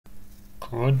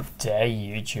Good day,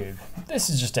 YouTube. This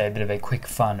is just a bit of a quick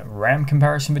fun RAM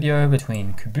comparison video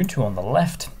between Kubuntu on the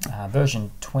left,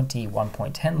 version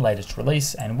 21.10 latest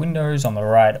release, and Windows on the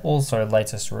right, also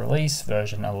latest release,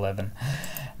 version 11.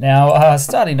 Now,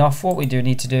 starting off, what we do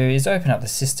need to do is open up the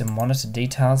system monitor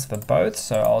details for both,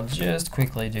 so I'll just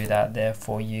quickly do that there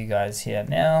for you guys here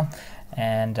now.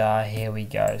 And here we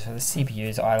go. So the CPU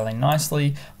is idling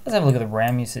nicely. Let's have a look at the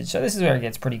RAM usage. So this is where it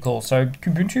gets pretty cool. So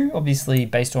Kubuntu, obviously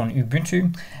based on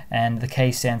Ubuntu, and the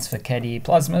K stands for KDE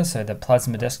Plasma, so the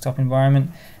Plasma desktop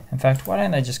environment. In fact, why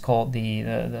don't they just call it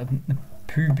the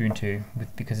Kubuntu,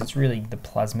 because it's really the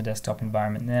Plasma desktop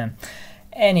environment there.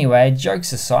 Anyway,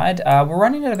 jokes aside, we're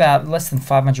running at about less than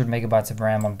 500 megabytes of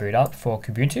RAM on boot up for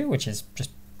Kubuntu, which is just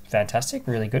fantastic,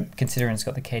 really good, considering it's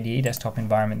got the KDE desktop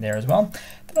environment there as well.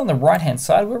 Then on the right hand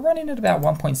side, we're running at about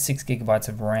 1.6 gigabytes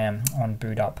of RAM on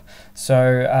boot up.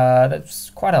 So that's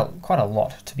quite a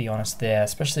lot, to be honest there,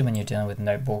 especially when you're dealing with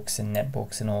notebooks and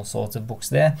netbooks and all sorts of books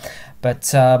there.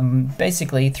 But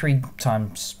basically 3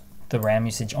 times the RAM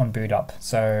usage on boot up.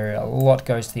 So a lot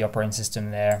goes to the operating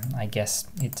system there, I guess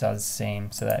it does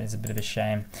seem, so that is a bit of a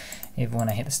shame. Even when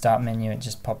I hit the start menu, it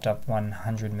just popped up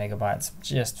 100 megabytes,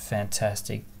 just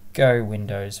fantastic. Go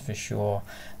Windows for sure.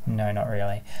 No, not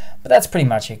really. But that's pretty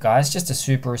much it, guys. Just a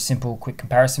super simple quick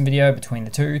comparison video between the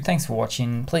two. Thanks for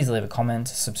watching. Please leave a comment,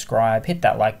 subscribe, hit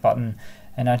that like button,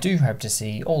 and I do hope to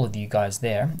see all of you guys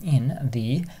there in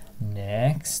the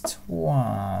next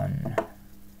one.